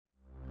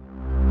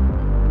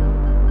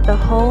The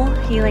Whole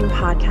Healing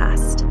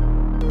Podcast.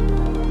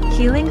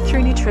 Healing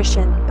through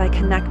nutrition by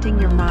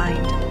connecting your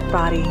mind,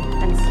 body,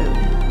 and food.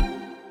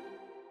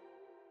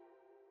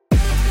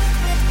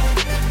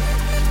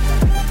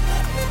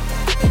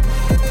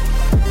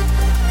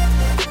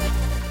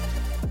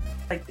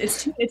 Like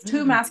it's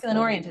too masculine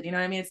oriented, you know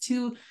what I mean? It's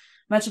too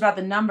much about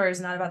the numbers,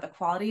 not about the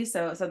quality.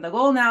 So the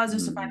goal now is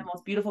just to find the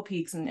most beautiful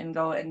peaks and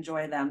go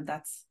enjoy them.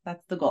 That's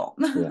the goal.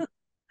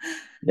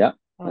 Yeah,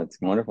 that's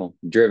wonderful.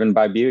 Driven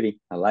by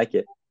beauty. I like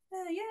it.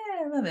 Yeah,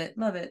 I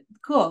love it.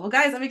 Cool. Well,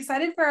 guys, I'm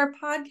excited for our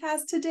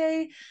podcast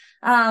today.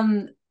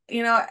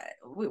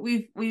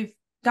 We've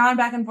gone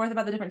back and forth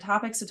about the different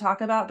topics to talk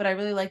about, but I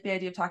really like the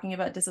idea of talking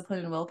about discipline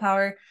and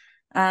willpower.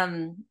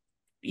 For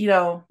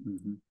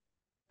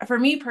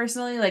me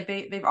personally, like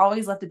they've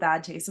always left a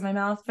bad taste in my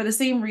mouth for the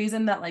same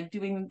reason that like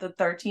doing the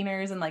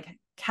 13ers and like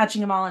catching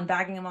them all and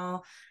bagging them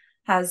all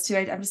has too.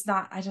 I'm just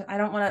not, I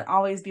don't want to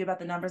always be about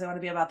the numbers. I want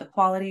to be about the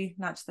quality,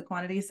 not just the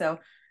quantity. So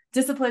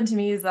discipline to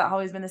me has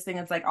always been this thing.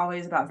 It's like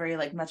always about very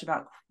like much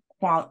about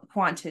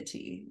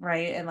quantity,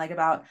 right? And like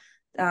about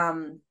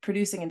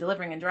producing and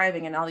delivering and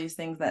driving and all these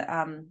things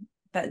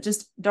that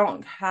just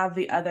don't have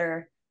the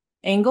other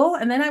angle.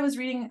 And then I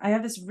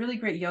have this really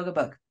great yoga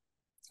book,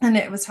 and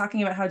it was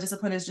talking about how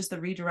discipline is just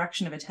the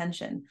redirection of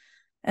attention.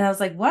 And I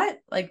was like, what?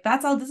 Like,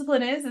 that's all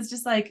discipline is? It's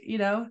just like,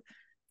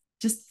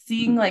 just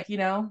seeing like,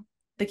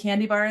 the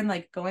candy bar and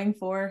like going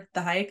for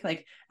the hike.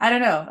 Like, I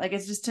don't know. Like,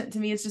 it's just, to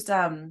me, it's just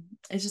a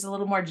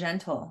little more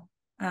gentle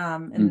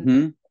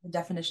in the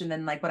definition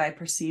than like what I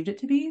perceived it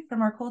to be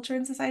from our culture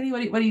and society.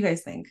 What do you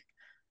guys think?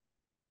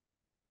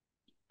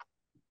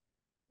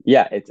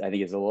 Yeah, I think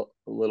it's a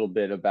little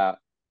bit about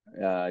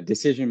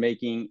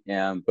decision-making,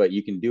 but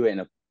you can do it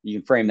you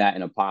can frame that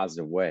in a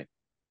positive way.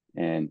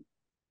 And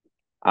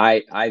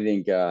I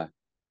think,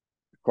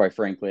 quite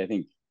frankly, I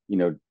think,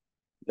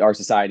 our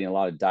society and a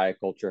lot of diet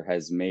culture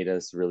has made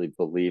us really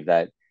believe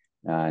that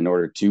in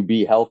order to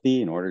be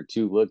healthy, in order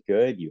to look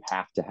good, you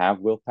have to have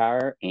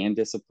willpower and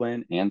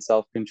discipline and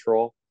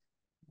self-control.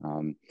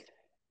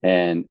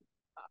 And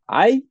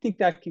I think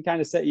that can kind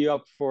of set you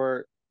up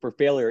for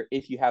failure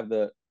if you have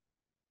the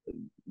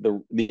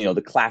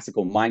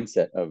classical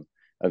mindset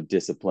of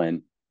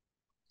discipline,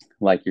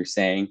 like you're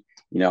saying.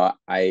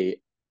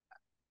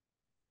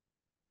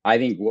 I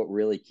think what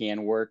really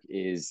can work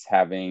is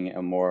having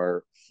a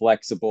more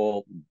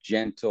flexible,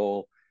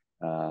 gentle,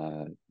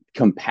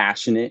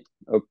 compassionate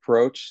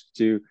approach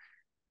to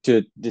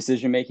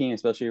decision making,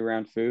 especially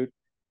around food.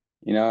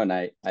 And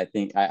I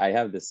think I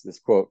have this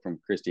quote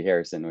from Christy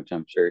Harrison, which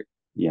I'm sure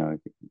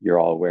you're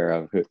all aware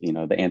of,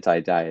 the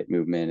anti-diet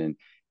movement.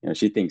 And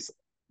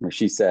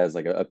she says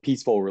like a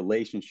peaceful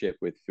relationship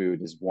with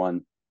food is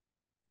one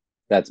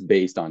that's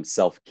based on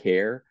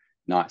self-care,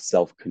 not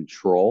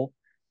self-control.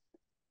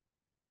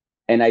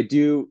 And I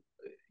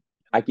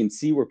can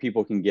see where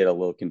people can get a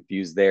little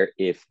confused there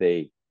if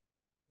they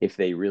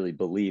really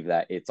believe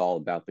that it's all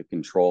about the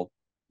control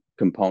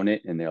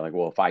component. And they're like,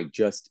 well, if I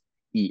just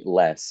eat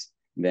less,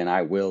 then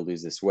I will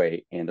lose this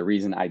weight. And the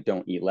reason I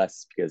don't eat less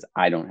is because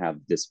I don't have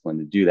the discipline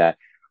to do that.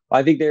 Well,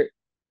 I think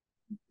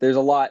there's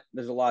a lot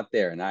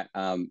there. And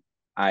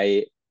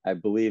I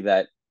believe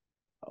that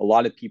a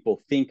lot of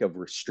people think of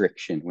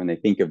restriction when they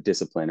think of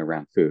discipline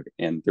around food.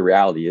 And the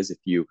reality is, if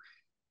you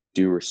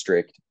do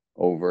restrict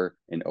over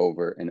and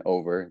over and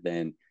over,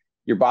 then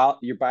your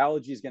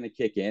biology is going to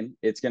kick in.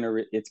 It's going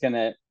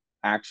to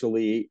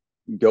actually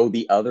go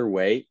the other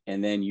way,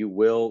 and then you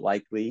will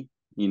likely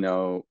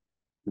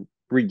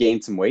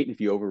regain some weight if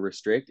you over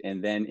restrict.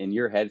 And then in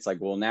your head it's like,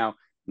 well, now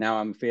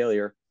I'm a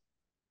failure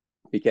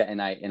because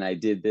I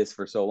did this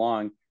for so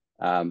long.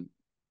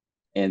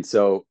 And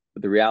so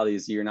the reality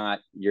is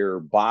your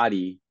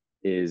body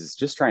is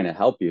just trying to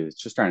help you.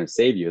 It's just trying to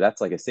save you. That's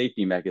like a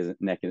safety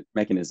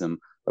mechanism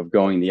of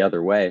going the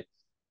other way.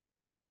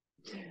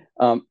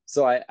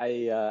 So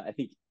I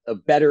think a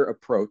better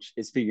approach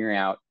is figuring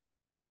out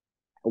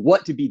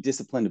what to be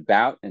disciplined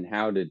about and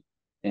how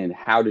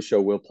to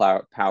show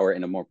willpower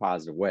in a more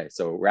positive way.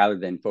 So rather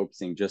than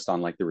focusing just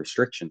on like the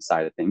restriction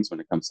side of things when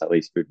it comes to at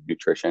least food and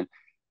nutrition,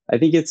 I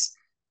think it's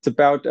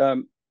about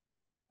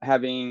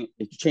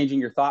changing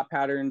your thought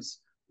patterns,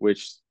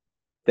 which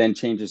then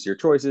changes your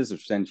choices,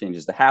 which then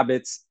changes the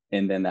habits,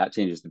 and then that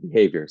changes the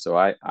behavior. So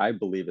I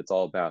believe it's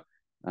all about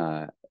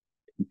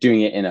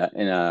doing it in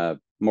a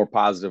more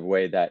positive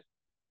way that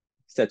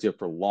sets you up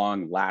for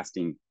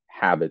long-lasting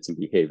habits and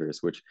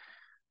behaviors, which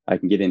I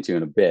can get into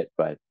in a bit,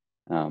 but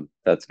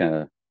it's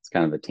kind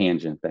of a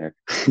tangent there.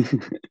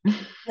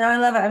 No, I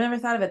love it. I've never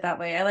thought of it that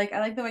way. I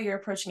like the way you're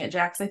approaching it,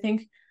 Jax. I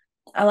think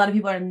a lot of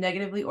people are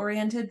negatively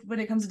oriented when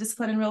it comes to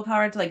discipline and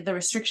willpower to like the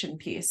restriction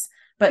piece,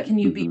 but can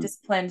you be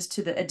disciplined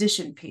to the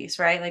addition piece,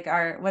 right? Like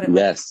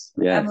yes.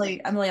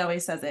 Emily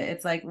always says it.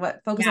 It's like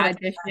focus on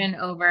addition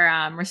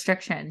over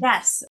restriction.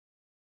 Yes.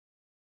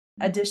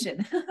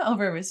 Addition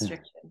over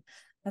restriction.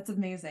 That's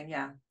amazing.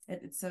 Yeah.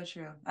 It's so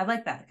true. I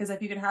like that, because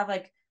if you can have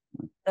like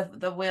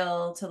the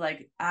will to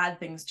like add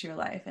things to your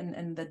life,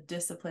 and the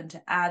discipline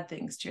to add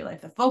things to your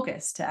life, the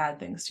focus to add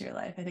things to your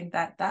life. I think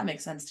that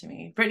makes sense to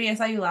me. Brittany, I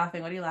saw you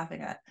laughing. What are you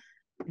laughing at?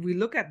 We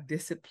look at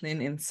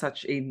discipline in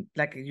such a,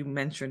 like you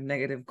mentioned,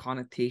 negative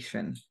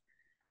connotation.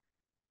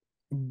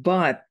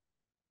 But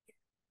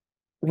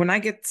when I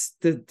get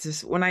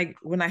this, when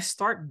I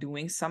start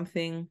doing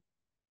something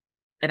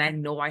and I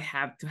know I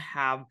have to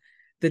have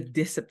the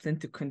discipline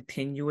to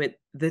continue it,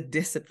 the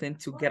discipline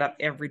to get up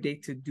every day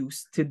to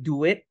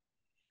do it,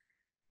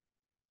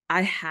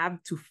 I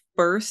have to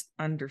first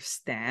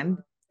understand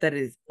that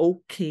it is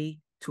okay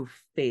to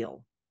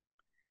fail.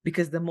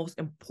 Because the most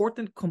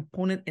important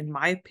component, in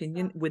my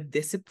opinion, with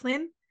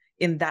discipline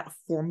in that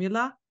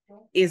formula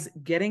is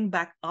getting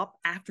back up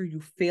after you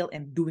fail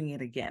and doing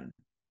it again.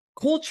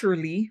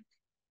 Culturally,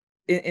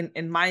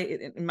 in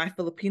my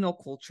Filipino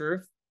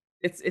culture,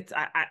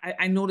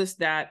 I noticed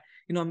that,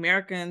 you know,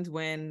 Americans,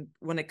 when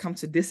it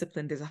comes to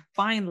discipline, there's a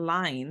fine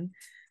line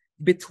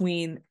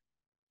between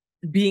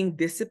being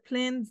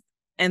disciplined,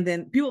 and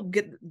then people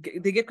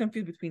get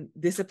confused between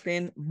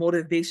discipline,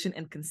 motivation,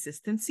 and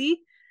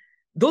consistency.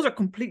 Those are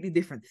completely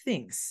different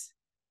things.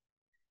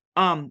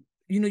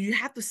 You know, you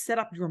have to set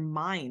up your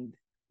mind.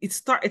 It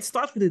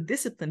starts with a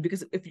discipline,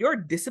 because if you're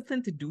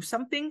disciplined to do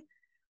something,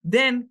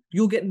 then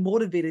you'll get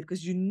motivated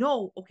because you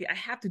know, okay, I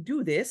have to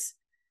do this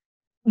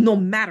no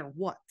matter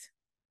what.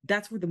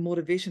 That's where the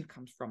motivation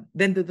comes from.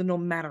 Then the no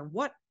matter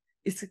what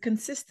is a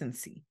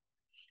consistency.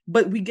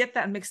 But we get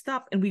that mixed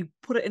up and we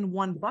put it in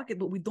one bucket,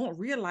 but we don't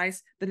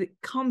realize that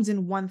it comes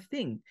in one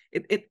thing.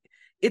 It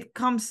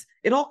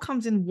all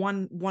comes in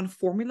one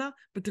formula,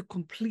 but they're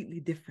completely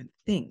different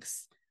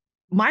things.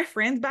 My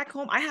friends back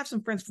home, I have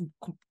some friends from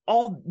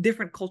all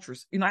different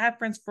cultures. You know, I have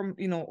friends from,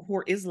 you know, who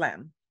are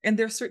Islam, and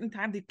there's certain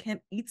times they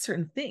can't eat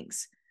certain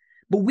things,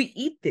 but we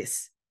eat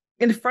this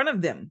in front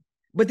of them.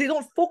 But they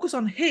don't focus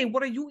on, hey,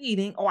 what are you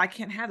eating? Oh, I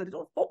can't have that. They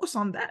don't focus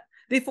on that.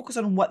 They focus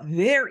on what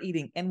they're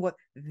eating and what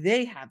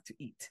they have to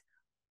eat.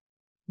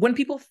 When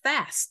people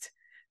fast,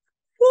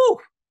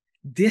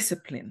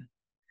 discipline.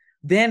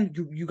 Then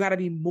you got to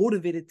be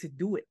motivated to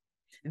do it.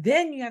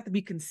 Then you have to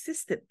be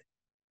consistent.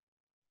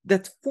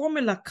 That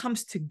formula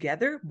comes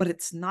together, but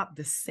it's not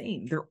the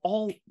same. They're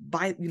all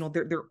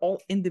they're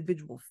all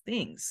individual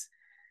things.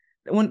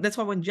 That's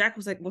why when Jack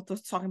was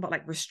talking about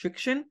like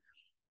restriction,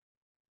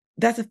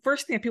 that's the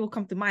first thing that people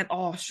come to mind.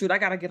 Oh, shoot, I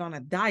got to get on a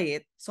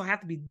diet, so I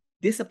have to be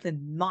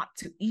disciplined not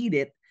to eat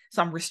it.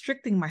 So I'm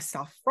restricting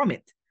myself from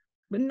it.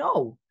 But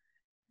no,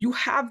 you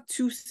have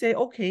to say,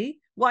 okay,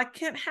 well, I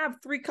can't have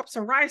 3 cups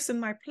of rice in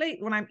my plate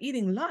when I'm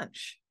eating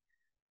lunch.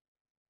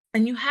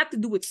 And you have to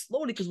do it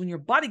slowly, because when your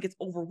body gets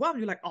overwhelmed,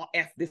 you're like, oh,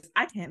 F this,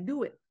 I can't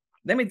do it.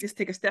 Let me just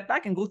take a step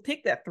back and go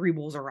take that 3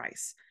 bowls of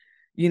rice.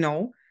 You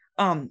know,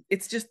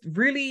 it's just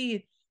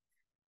really,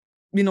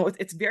 you know,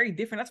 it's very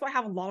different. That's why I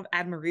have a lot of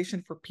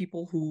admiration for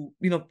people who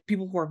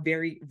are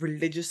very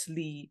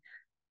religiously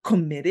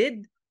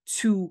committed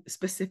to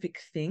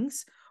specific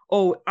things.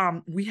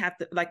 We have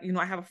to, like, you know,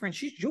 I have a friend,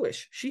 she's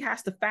Jewish. She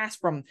has to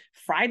fast from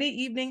Friday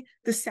evening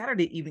to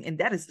Saturday evening. And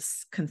that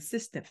is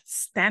consistent,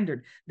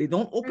 standard. They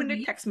don't open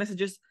their text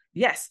messages.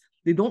 Yes,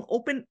 they don't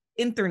open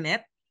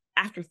internet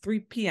after 3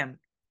 p.m.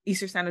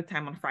 Eastern Standard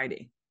Time on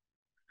Friday.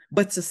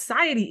 But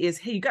society is,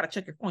 hey, you got to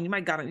check your phone. You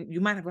might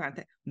have got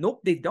to.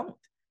 Nope, they don't.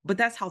 But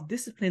that's how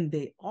disciplined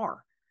they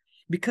are.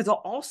 Because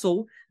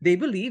also they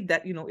believe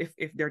that, you know,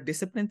 if they're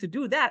disciplined to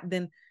do that,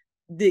 then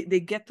they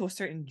get to a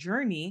certain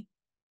journey,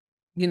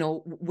 you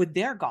know, with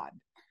their God.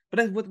 But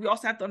that's what we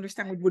also have to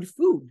understand with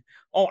food.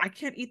 Oh, I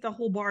can't eat the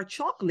whole bar of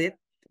chocolate,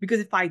 because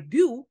if I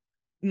do,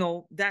 you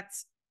know,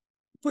 that's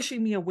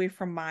pushing me away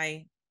from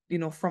my, you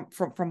know,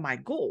 from my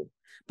goal.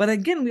 But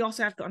again, we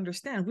also have to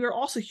understand we're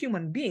also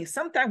human beings.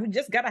 Sometimes we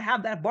just got to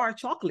have that bar of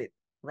chocolate,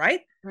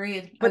 right?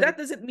 Agreed. But that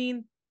doesn't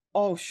mean,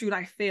 oh, shoot,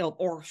 I failed,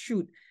 or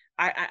shoot,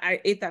 I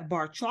ate that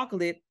bar of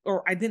chocolate,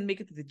 or I didn't make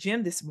it to the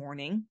gym this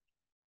morning,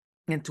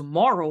 and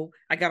tomorrow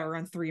I got to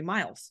run 3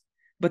 miles.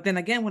 But then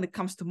again, when it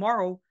comes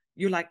tomorrow,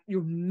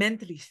 you're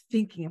mentally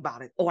thinking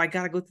about it. Oh, I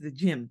got to go to the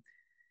gym,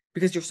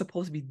 because you're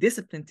supposed to be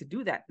disciplined to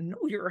do that. No,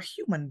 you're a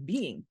human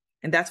being.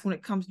 And that's when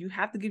it comes, you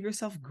have to give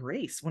yourself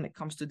grace when it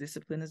comes to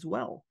discipline as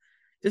well.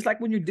 Just like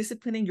when you're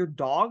disciplining your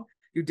dog,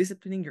 you're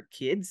disciplining your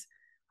kids.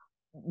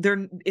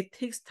 It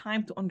takes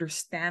time to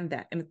understand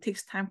that. And it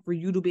takes time for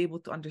you to be able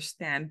to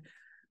understand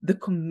the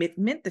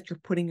commitment that you're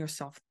putting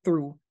yourself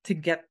through to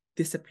get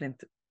disciplined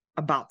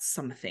about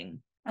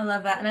something. I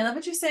love that. And I love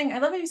what you're saying. I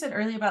love what you said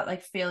earlier about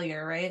like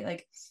failure, right?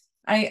 Like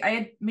I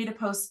had made a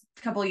post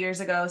a couple of years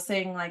ago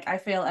saying like, I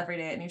fail every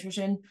day at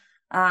nutrition.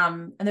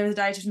 And there was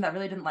a dietitian that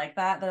really didn't like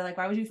that. They're like,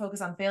 why would you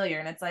focus on failure?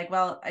 And it's like,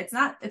 well, it's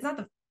not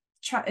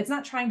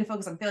trying to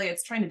focus on failure.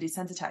 It's trying to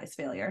desensitize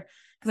failure.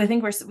 Because I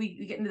think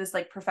we get into this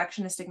like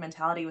perfectionistic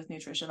mentality with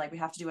nutrition. Like we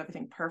have to do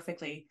everything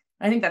perfectly.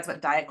 And I think that's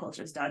what diet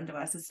culture has done to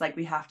us. It's like,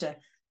 we have to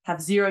have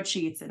 0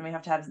 cheats, and we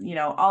have to have, you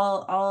know,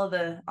 all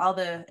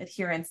the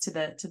adherence to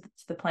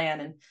the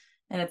plan.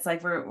 And it's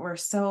like we're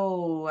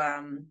so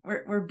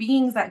we're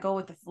beings that go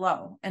with the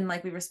flow, and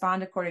like we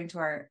respond according to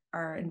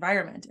our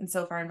environment. And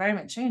so if our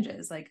environment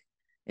changes, like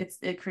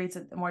it creates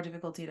a more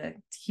difficulty to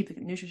keep the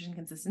nutrition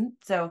consistent.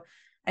 So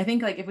I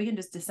think like if we can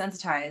just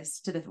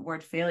desensitize to the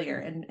word failure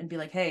and be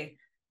like, hey,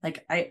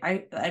 like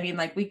I mean,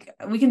 like we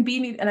can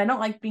be, and I don't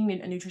like being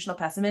a nutritional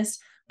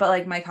pessimist, but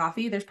like my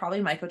coffee, there's probably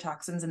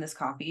mycotoxins in this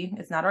coffee.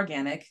 It's not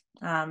organic.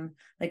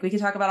 Like we could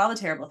talk about all the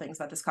terrible things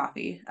about this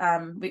coffee.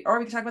 We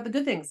could talk about the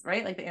good things,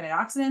 right? Like the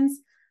antioxidants,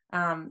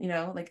 you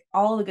know, like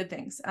all the good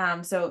things.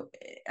 So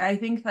I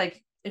think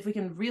like if we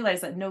can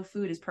realize that no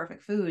food is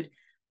perfect food,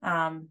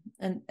 and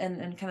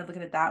kind of look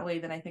at it that way,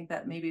 then I think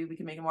that maybe we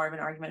can make more of an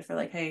argument for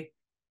like, hey,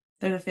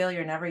 there's a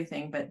failure in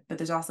everything, but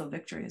there's also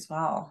victory as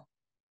well.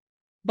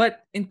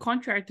 But in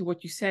contrary to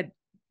what you said,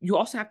 you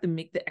also have to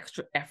make the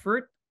extra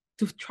effort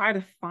to try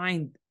to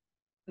find,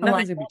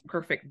 nothing's gonna be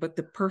perfect, but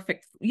the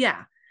perfect,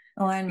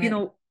 alignment. You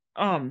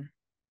know,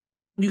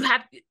 you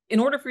have, in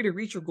order for you to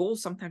reach your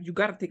goals, sometimes you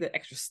got to take that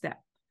extra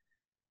step.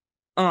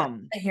 I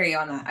hear you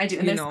on that. I do.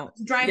 And there's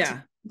drive.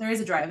 Yeah. There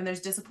is a drive, and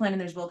there's discipline, and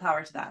there's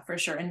willpower to that for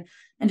sure. And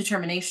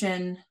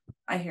determination.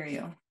 I hear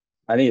you.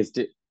 I think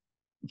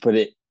but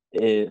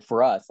it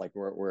for us, like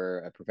where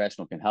a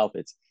professional can help,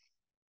 it's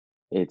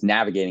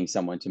navigating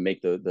someone to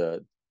make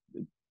the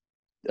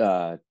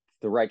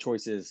right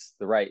choices,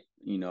 the right,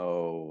 you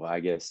know, I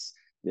guess,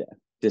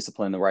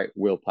 discipline, the right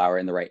willpower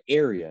in the right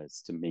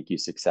areas to make you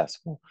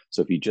successful.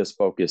 So if you just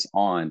focus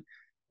on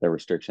the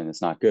restriction,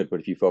 it's not good. But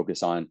if you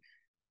focus on,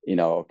 you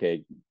know,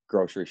 okay,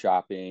 grocery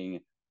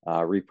shopping,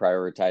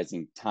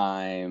 reprioritizing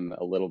time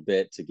a little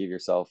bit to give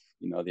yourself,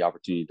 you know, the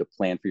opportunity to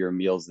plan for your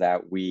meals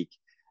that week,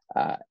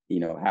 you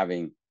know,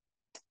 having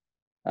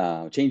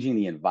changing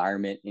the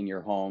environment in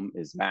your home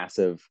is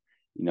massive.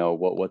 You know,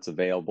 what's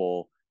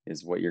available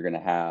is what you're going to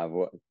have.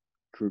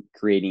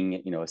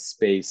 Creating, you know, a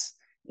space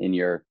in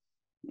your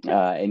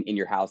in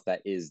your house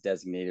that is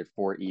designated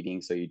for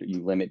eating, so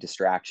you limit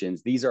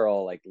distractions. These are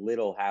all like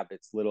little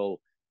habits,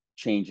 little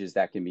changes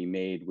that can be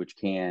made, which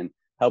can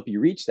help you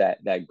reach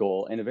that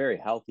goal in a very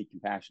healthy,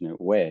 compassionate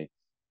way.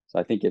 So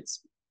I think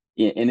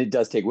and it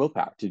does take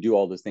willpower to do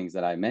all those things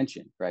that I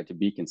mentioned, right? To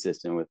be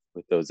consistent with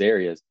those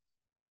areas.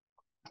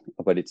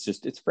 But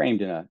it's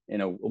framed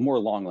in a more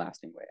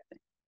long-lasting way, I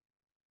think.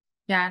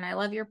 Yeah. And I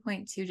love your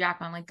point too, Jack,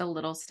 on like the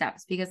little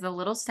steps, because the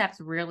little steps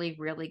really,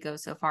 really go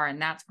so far.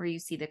 And that's where you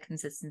see the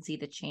consistency,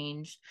 the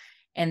change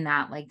in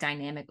that like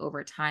dynamic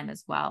over time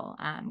as well.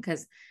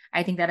 Because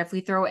I think that if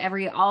we throw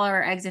all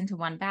our eggs into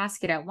one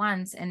basket at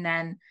once, and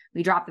then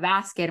we drop the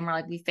basket and we're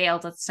like, we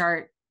failed, let's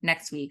start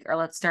next week, or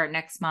let's start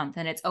next month.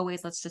 And it's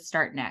always, let's just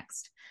start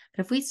next.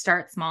 But if we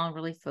start small and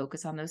really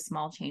focus on those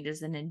small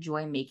changes and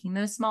enjoy making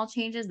those small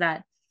changes,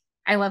 that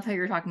I love how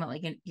you're talking about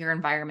like in your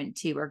environment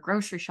too, or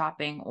grocery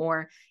shopping,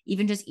 or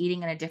even just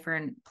eating in a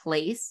different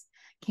place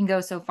can go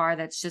so far.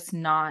 That's just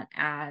not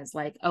as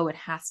like, oh, it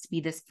has to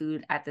be this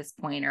food at this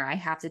point, or I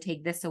have to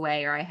take this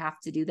away, or I have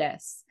to do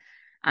this.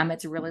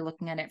 It's really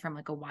looking at it from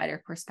like a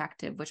wider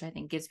perspective, which I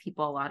think gives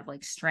people a lot of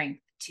like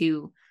strength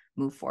to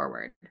move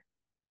forward.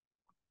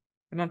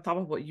 And on top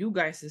of what you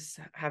guys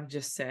have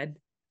just said,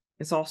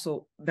 it's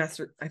also,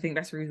 I think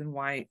that's the reason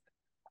why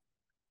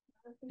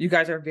you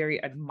guys are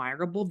very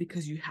admirable,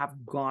 because you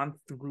have gone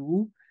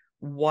through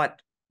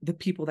what the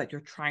people that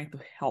you're trying to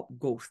help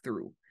go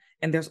through.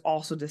 And there's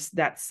also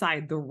that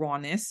side, the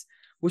rawness,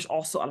 which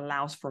also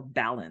allows for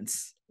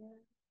balance.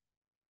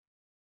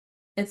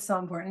 It's so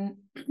important.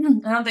 I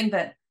don't think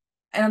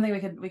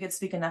we could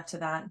speak enough to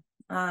that.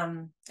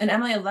 And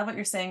Emily, I love what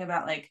you're saying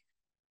about like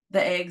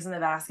the eggs in the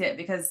basket,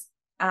 because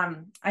I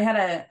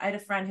had a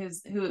friend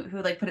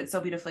who like put it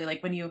so beautifully.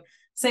 Like when you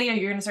say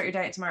you're going to start your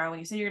diet tomorrow, when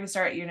you say you're going to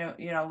start, you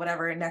know,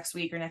 whatever, next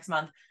week or next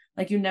month,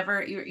 like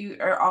you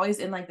are always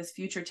in like this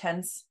future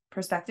tense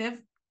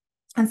perspective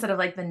instead of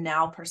like the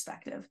now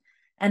perspective.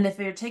 And if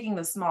you're taking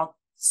those small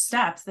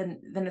steps, then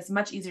it's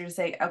much easier to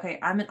say, okay,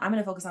 I'm going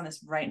to focus on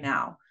this right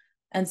now,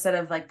 instead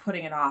of like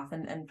putting it off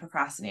and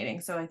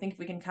procrastinating. So I think if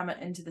we can come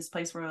into this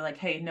place where we're like,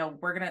 hey, no,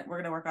 we're going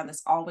to work on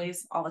this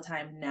always, all the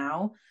time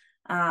now.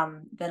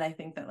 Then I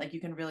think that like you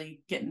can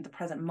really get in the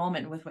present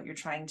moment with what you're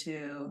trying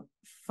to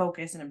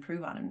focus and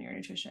improve on in your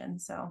nutrition.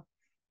 So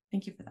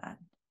thank you for that.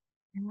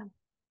 Yeah.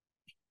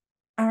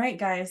 All right,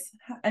 guys.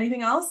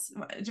 Anything else? Do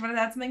you want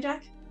to add something,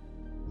 Jack?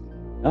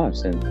 No, that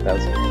was a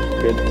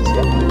good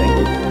discussion.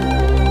 Thank you.